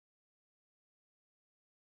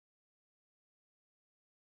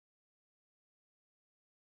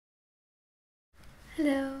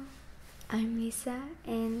Hello, I'm Lisa,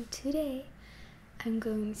 and today I'm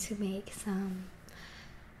going to make some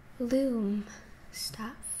loom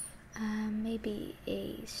stuff, maybe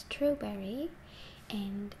a strawberry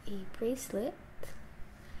and a bracelet.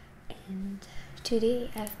 And today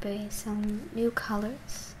I've bought some new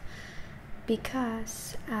colors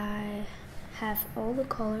because I have all the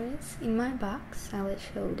colors in my box. I will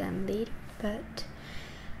show them later, but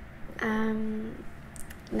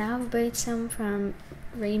now I've bought some from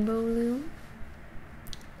Rainbow Loom.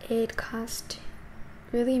 It cost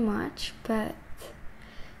really much, but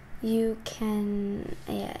you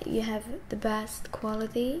have the best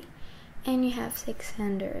quality, and you have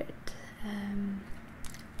 600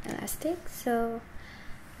 elastics, so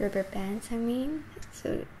rubber bands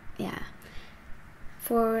so yeah.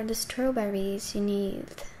 For the strawberries you need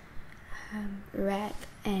red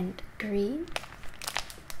and green,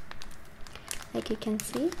 like you can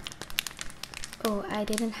see. Oh, I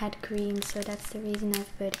didn't had green, so that's the reason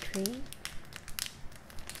I've bought green.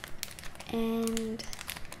 And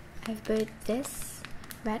I've bought this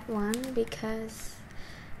red one because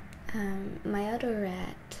my other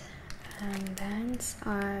red bands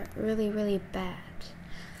are really bad.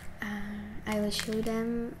 I will show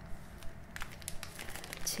them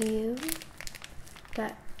to you,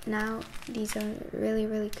 but now these are really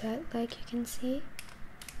good, like you can see.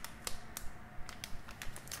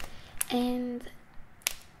 And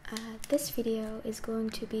this video is going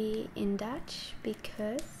to be in Dutch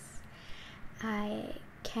because I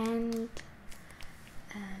can't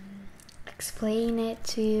explain it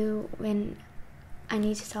to you when I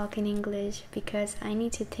need to talk in English, because I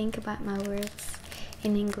need to think about my words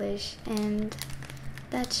in English, and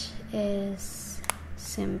Dutch is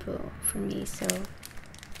simple for me. So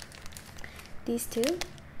these two,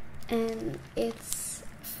 and it's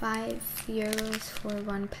 €5 for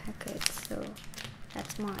one packet, so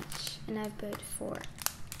that's much, and I bought 4.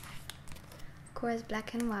 Of course,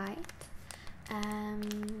 black and white.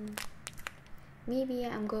 Maybe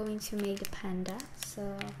I'm going to make the panda,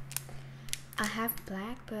 so I have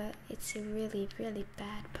black, but it's a really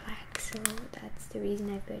bad black, so that's the reason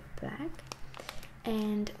I bought black.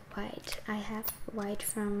 And white, I have white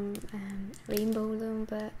from Rainbow Loom,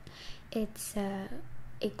 but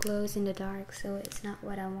it glows in the dark, so it's not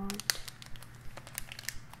what I want.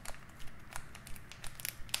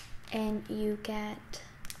 And you get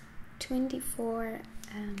 24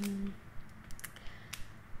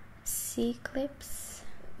 C-clips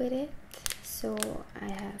with it, so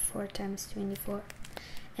I have 4 times 24,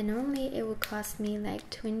 and normally it would cost me like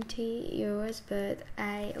 €20, but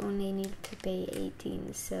I only need to pay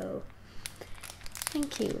 18, so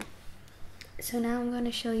thank you. So now I'm going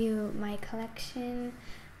to show you my collection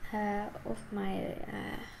of my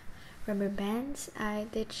rubber bands. I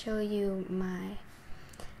did show you my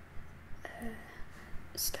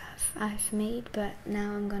stuff I've made, but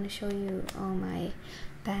now I'm going to show you all my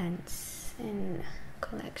bands and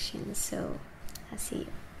collections, so I'll see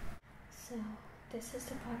you. So this is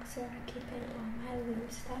the box where I keep in all my loom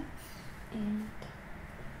stuff, and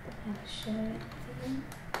I'll show it to you.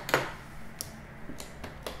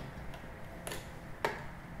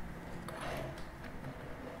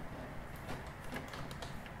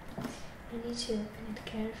 I need to open it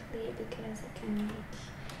carefully because it can make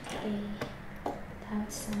a loud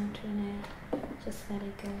sound when I just let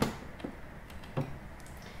it go.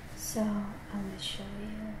 So I will show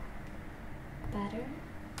you better.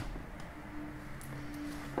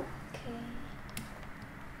 Okay.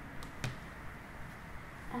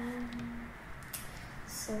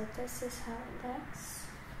 So this is how it looks,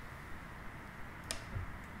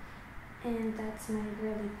 and that's my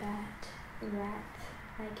really bad wrap.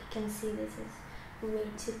 Like you can see, this is way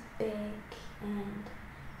too big, and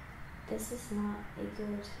this is not a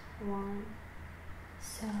good one.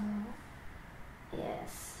 So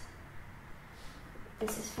yes,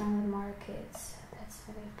 this is from the market, so that's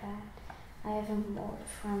very bad. I haven't bought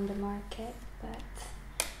from the market, but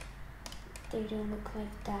they don't look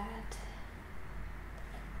like that.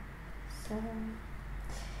 So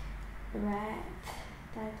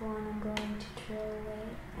that one I'm going to throw away,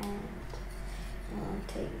 and I'll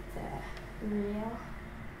take the real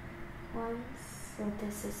ones. So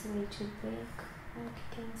this is way too big, like you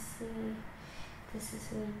can see. This is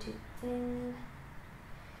way too thin.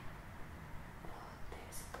 Oh,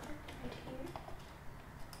 there's a clip right here.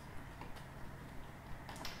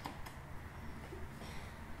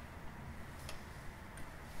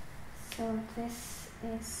 So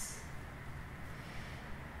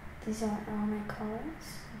these are all my colors.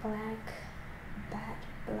 Black, bad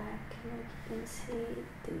black, like you can see,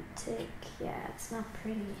 too thick. Yeah, it's not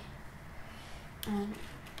pretty. on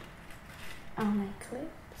my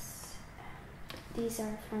clips. These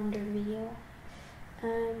are from the real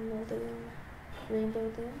loom,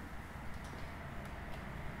 rainbow loom,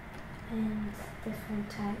 and different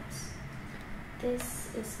types.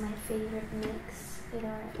 This is my favorite mix. It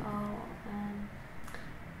are all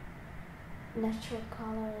natural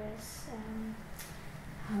colors.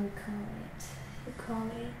 How we call it? You call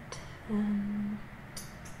it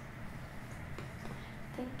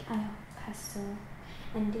I think pastel.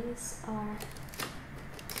 And these are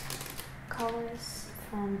colors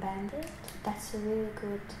from Bandit. That's a really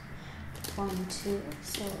good one too.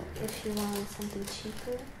 So if you want something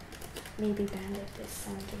cheaper, maybe Bandit is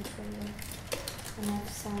something for you. And I have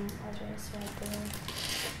some others right there.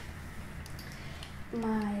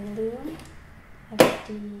 My loom, I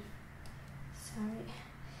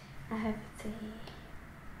have the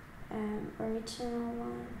original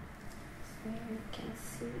one. There you can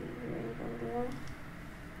see rainbow loom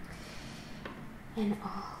and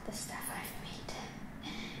all the stuff I've made,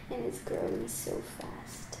 and it's growing so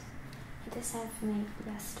fast. This I've made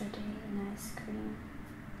yesterday in ice cream,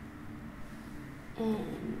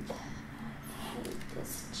 and I hate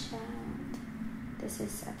this child. This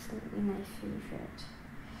is absolutely my favorite.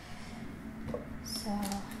 So,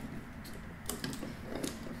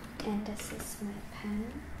 and this is my pen.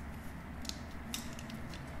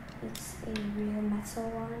 It's a real metal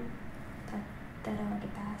one, that are the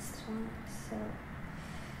best ones. So,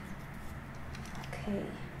 okay,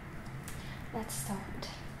 let's start.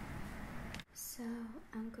 So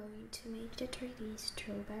I'm going to make the 3D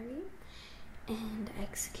strawberry, and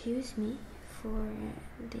excuse me for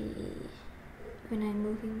when I'm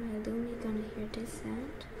moving my loom, you're gonna hear this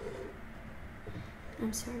sound.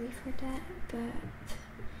 I'm sorry for that, but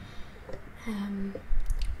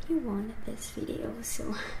you wanted this video, so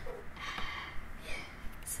yeah.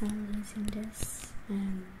 So I'm using this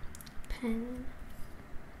pen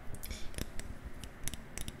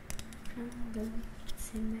from loom.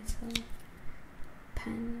 It's a metal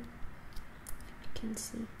pen. You can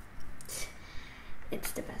see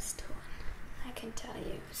it's the best one, I can tell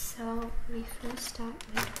you. So we first start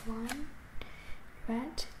with one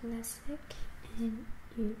red elastic, and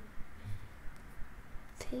you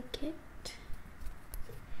take it,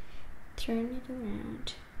 turn it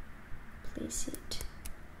around, place it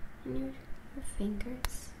in your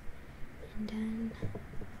fingers, and then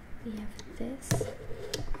we have this.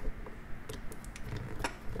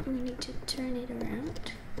 We need to turn it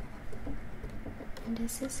around, and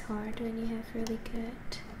this is hard when you have really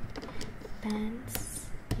good bands,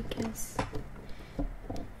 because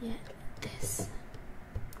yeah, this.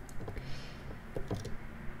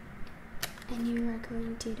 And you are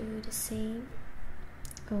going to do the same.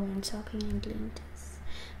 Oh, I'm talking and doing this,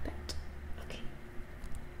 but okay.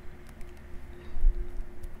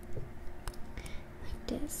 Like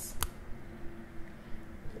this.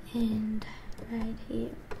 And right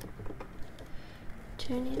here.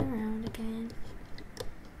 Turn it around again.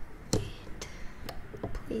 And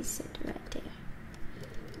place it right there.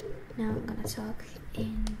 Now I'm gonna talk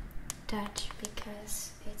in Dutch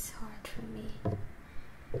because it's hard for me.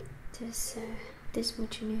 Dit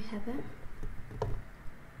moet je nu hebben.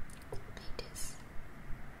 Dit.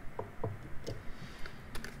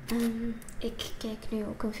 Ik kijk nu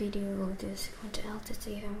ook een video, dus ik moet altijd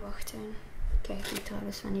even wachten. Ik kijk nu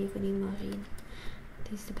trouwens van Evelien Marien.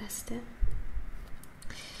 Die is de beste.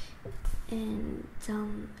 En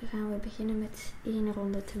dan gaan we beginnen met 1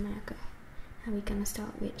 ronde te maken. And we're gonna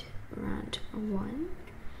start with round 1.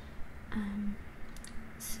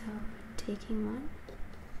 So taking one.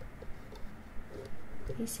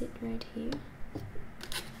 Place it right here.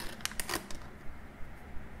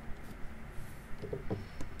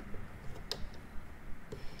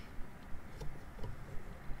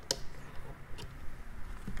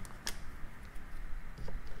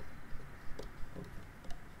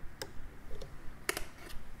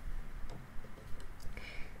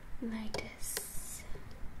 Like this.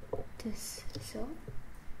 Dus zo.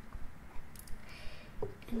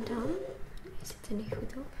 En dan, je zit er niet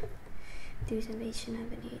goed op. Duw ze een beetje naar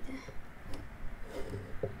beneden.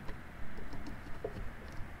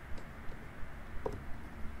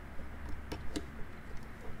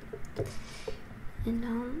 En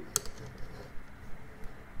dan,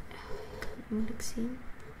 moeilijk zien.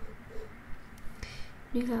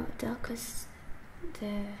 Nu gaan we telkens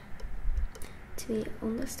de 2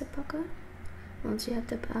 onderste pakken, want je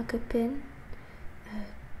hebt op elke pin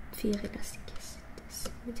 4 elastiekjes. Dus we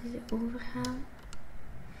moeten ze overhalen.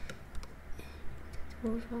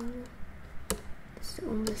 Overhalen. Dus de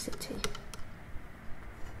onderste 2.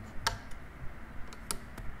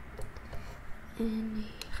 En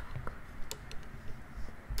hier ook.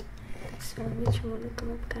 Het is wel een beetje moeilijk om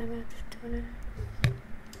op camera te tonen.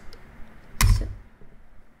 Zo.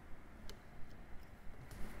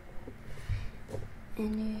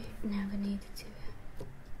 En nu naar beneden duwen.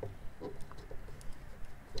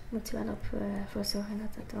 Moet wel voor zorgen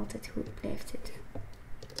dat het altijd goed blijft zitten.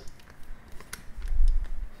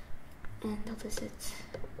 En dat is het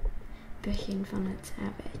begin van het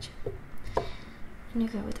arbeidje. En nu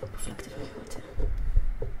gaan we de oppervlakte vergroten.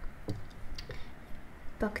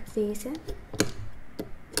 Pak deze,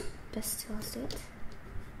 best zoals dit.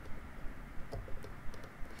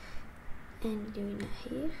 En die doe je naar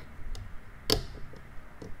hier.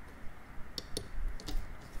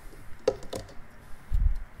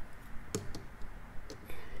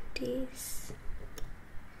 Deze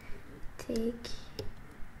take.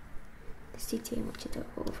 Dus die twee moet je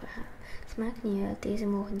erover halen. Het maakt niet uit, deze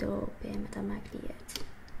mogen er ook bij, maar dat maakt niet uit.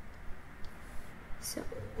 Zo.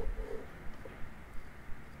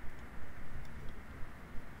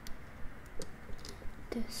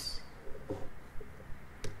 Dus.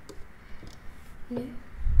 Nu.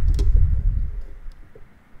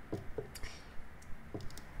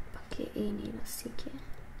 Pak je één elastiekje.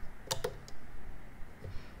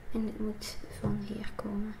 En het moet van hier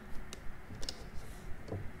komen.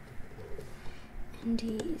 En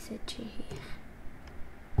die zet je hier.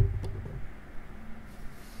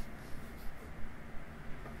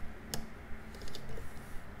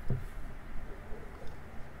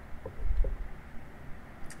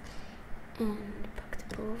 En pak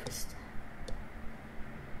de bovenste.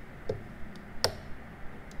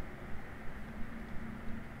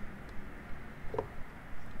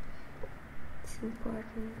 It's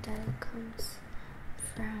important that it comes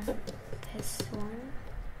from this one.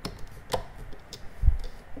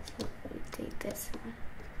 So we take this one.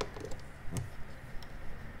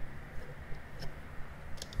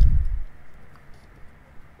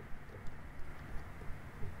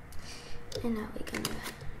 And now we're gonna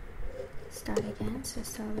start again. So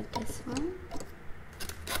start with this one.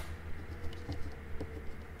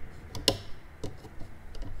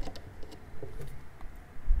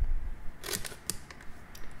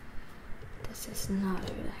 This is not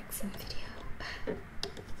a relaxing video.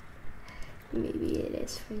 Maybe it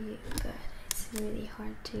is for you, but it's really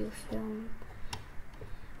hard to film,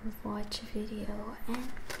 watch a video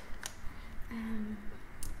and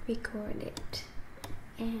record it,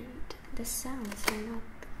 and the sounds are not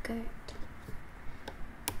good.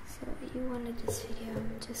 So you wanted this video,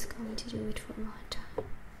 I'm just going to do it for one time.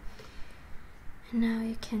 And now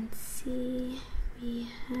you can see we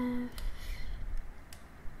have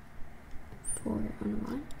 4 on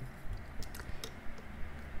 1.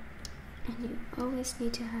 En you always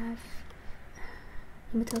need to have,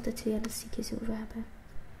 je moet altijd 2 elastiekjes over hebben. En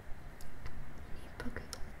hier pak ik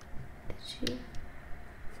dit hier.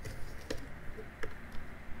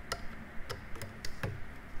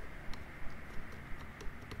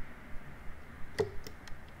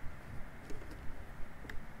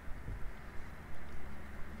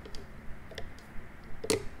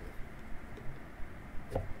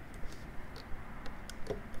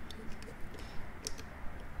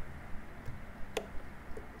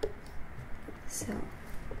 So,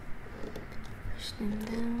 push them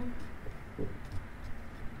down.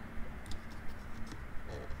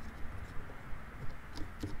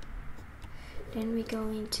 Then we're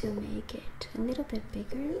going to make it a little bit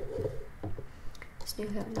bigger. Dus nu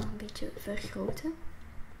gaan we nog een beetje vergroten.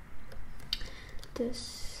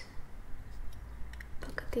 Dus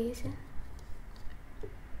pakken deze.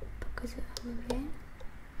 Pakken ze allebei.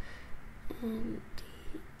 En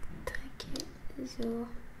die trek je zo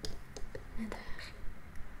naar daar.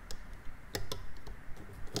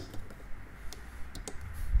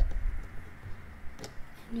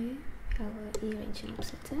 En nu gaan we hier eentje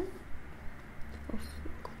opzetten. Of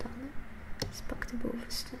ook wat anders. Dus pak de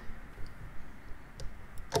bovenste.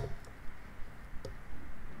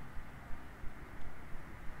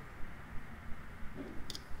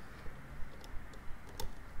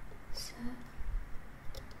 So.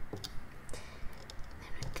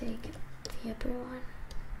 Then we take the upper one.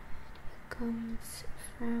 It comes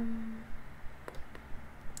from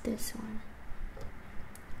this one.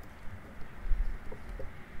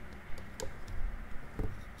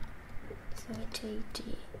 So I take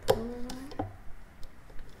the lower one,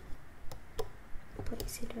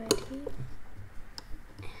 place it right here,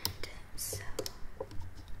 and so,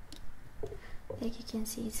 like you can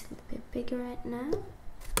see, it's a bit bigger right now.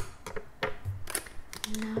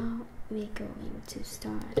 Now we're going to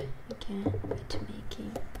start again with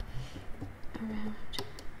making around.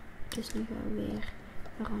 Dus nu gaan we weer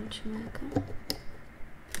een rondje maken.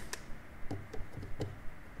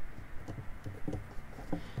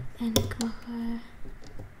 En ik mag een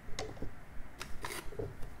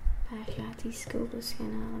paar gratis kogels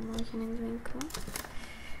gaan halen morgen in de winkel.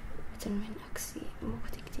 Met een winactie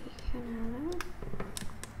mocht ik die gaan halen.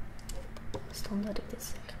 Stond dat ik dit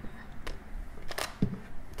zeg, maar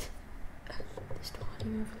het is toch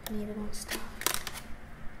niet meer voor Nederlands taal.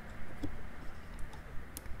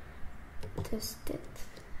 Dus dit.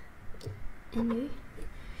 En nu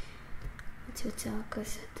moeten we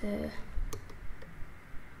telkens de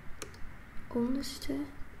onderste.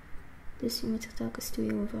 Dus je moet er telkens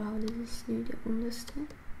 2 overhouden. Dus nu de onderste.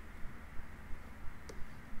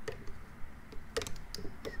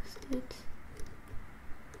 Dus dit.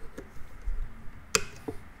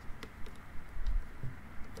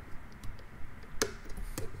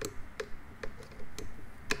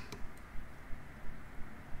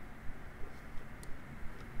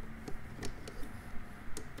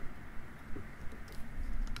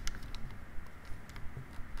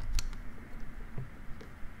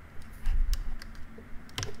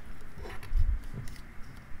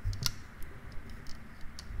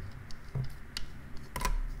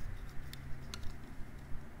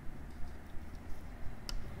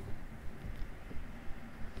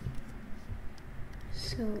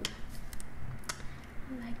 So,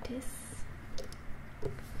 like this.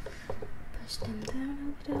 Push them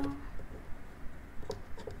down a little.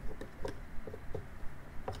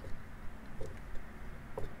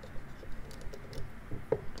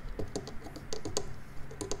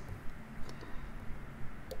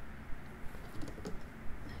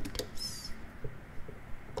 Like this.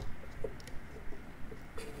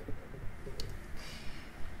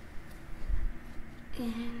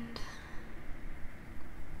 And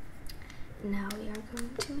now we are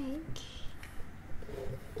going to make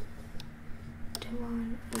the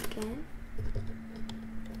one again.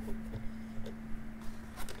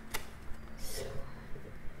 So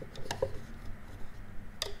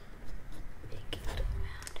make it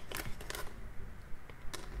around again.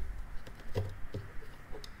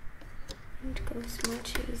 And it goes much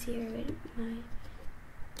easier with my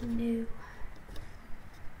new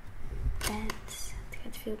bands. Het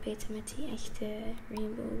gaat veel beter met die echte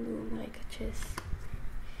rainbow loom rekkertjes.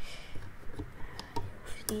 Je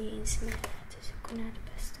hoeft niet eens meer te zoeken naar de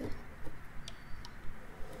beste.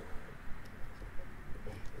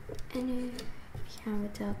 En nu gaan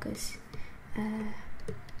we telkens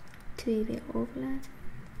 2 weer overlaten.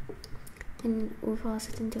 En overal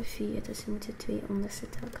zitten er 4, dus we moeten 2 onderste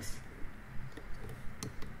telkens.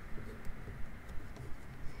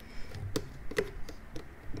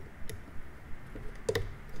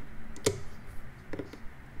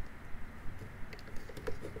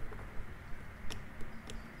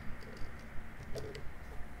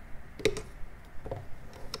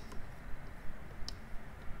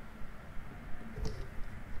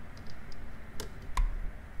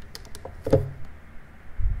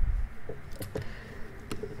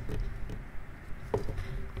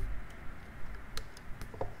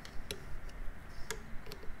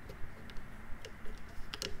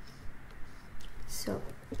 So,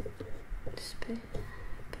 just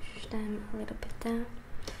push them a little bit down.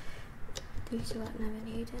 Die zo wat naar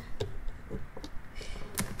beneden.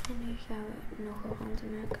 En nu gaan we nog een ronde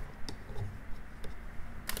maken.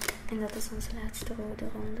 En dat is onze laatste rode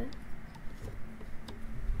ronde.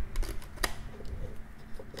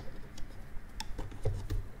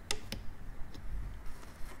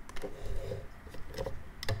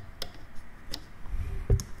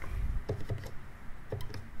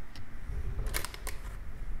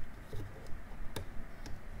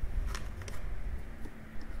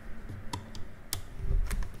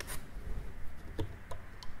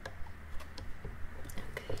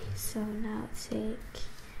 So now take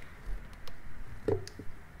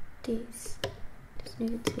these. Dus nu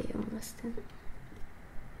de 2 onderste.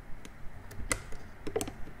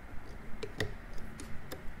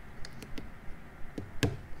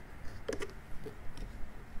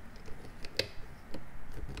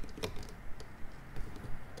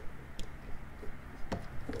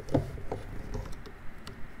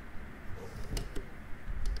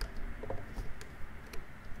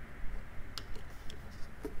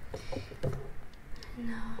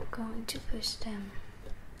 Now I'm going to push them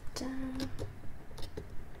down.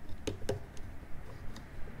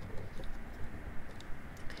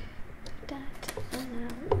 Like that. And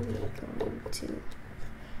now we're going to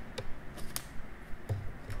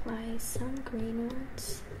apply some green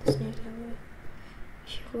ones. Dus nu gaan we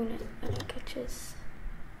groene lekkertjes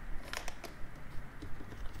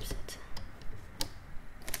opzetten.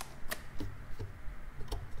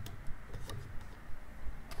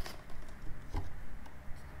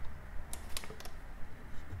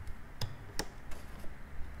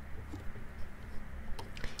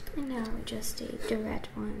 And now just take the red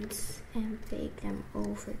ones and bake them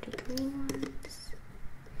over the green ones.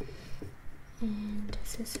 And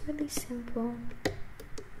this is really simple.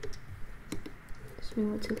 Dus nu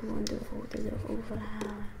moeten we gewoon de rode erover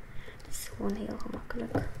halen. Het is gewoon heel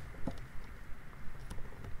gemakkelijk.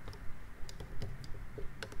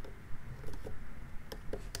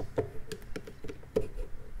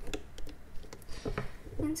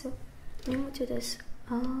 En zo. Nu moeten we dus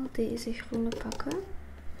al deze groene pakken.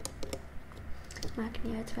 Maakt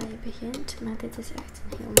niet uit waar je begint, maar dit is echt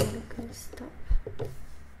een heel moeilijke stap.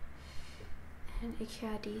 En ik ga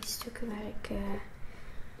die stukken waar ik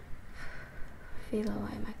veel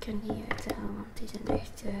lawaai maak er niet uithalen, want die zijn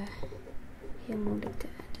echt heel moeilijk te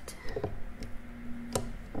editen.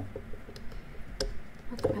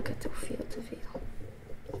 Want ik maak het toch veel te veel.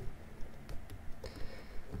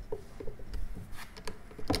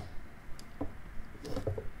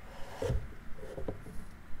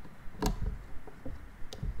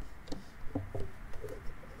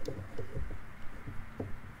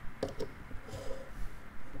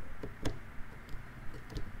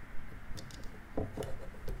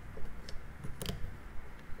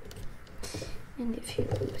 And if you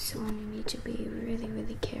lose one, you need to be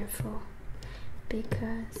really careful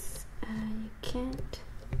because you can't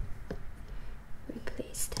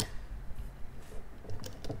replace them.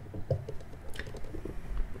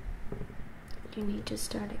 You need to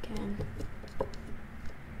start again.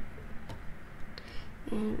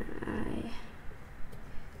 And I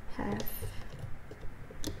have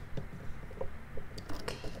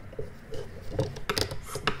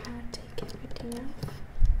so I'll take everything off.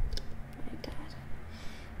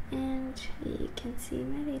 And you can see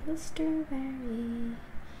my little strawberry.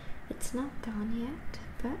 It's not gone yet,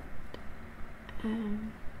 but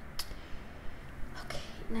okay,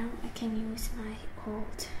 now I can use my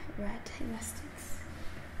old red elastics,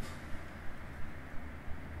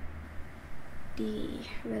 the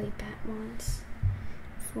really bad ones,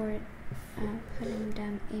 for putting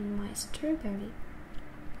them in my strawberry.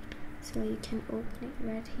 So you can open it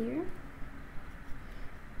right here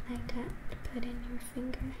like that, put in your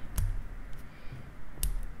finger,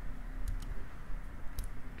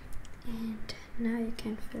 and now you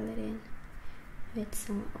can fill it in with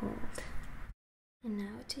some old. And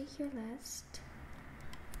now take your last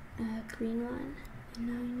green one, and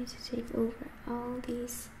now you need to take over all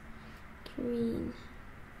these green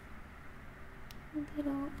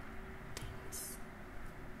little things.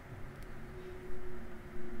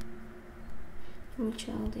 Je moet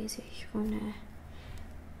je al deze groene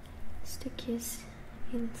stukjes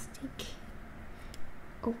elastiek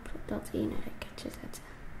op dat ene rekkertje zetten.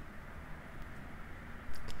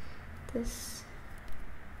 Dus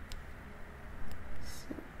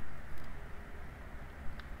zo.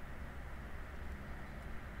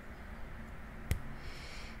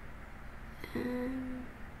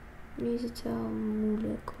 Nu is het wel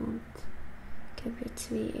moeilijk, want ik heb hier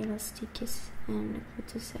 2 elastiekjes en ik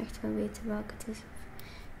moet dus echt wel weten welke het is.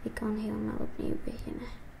 Ik kan helemaal opnieuw beginnen.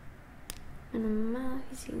 En normaal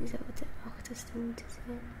gezien zou het de achterste moeten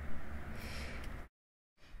zijn.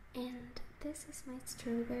 And this is my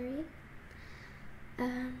strawberry.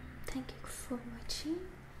 Thank you for watching.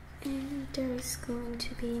 And there is going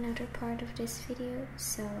to be another part of this video,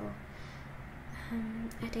 so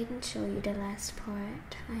I didn't show you the last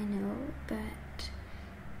part, I know, but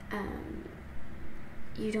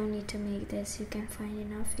you don't need to make this. You can find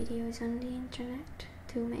enough videos on the internet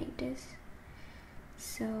to make this.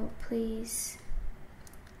 So please,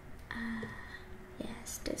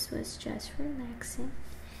 yes, this was just relaxing.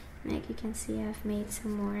 Like you can see, I've made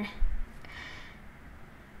some more,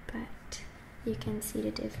 but you can see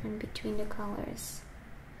the difference between the colors.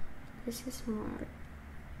 This is more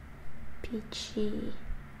peachy,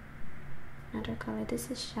 another color. This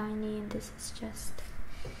is shiny, and this is just,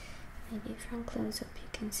 maybe from close up you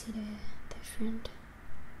can see the different.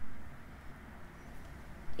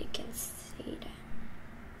 You can see them.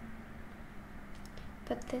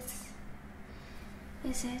 But this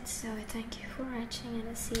is it, so I thank you for watching, and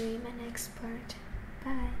I'll see you in my next part.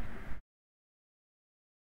 Bye.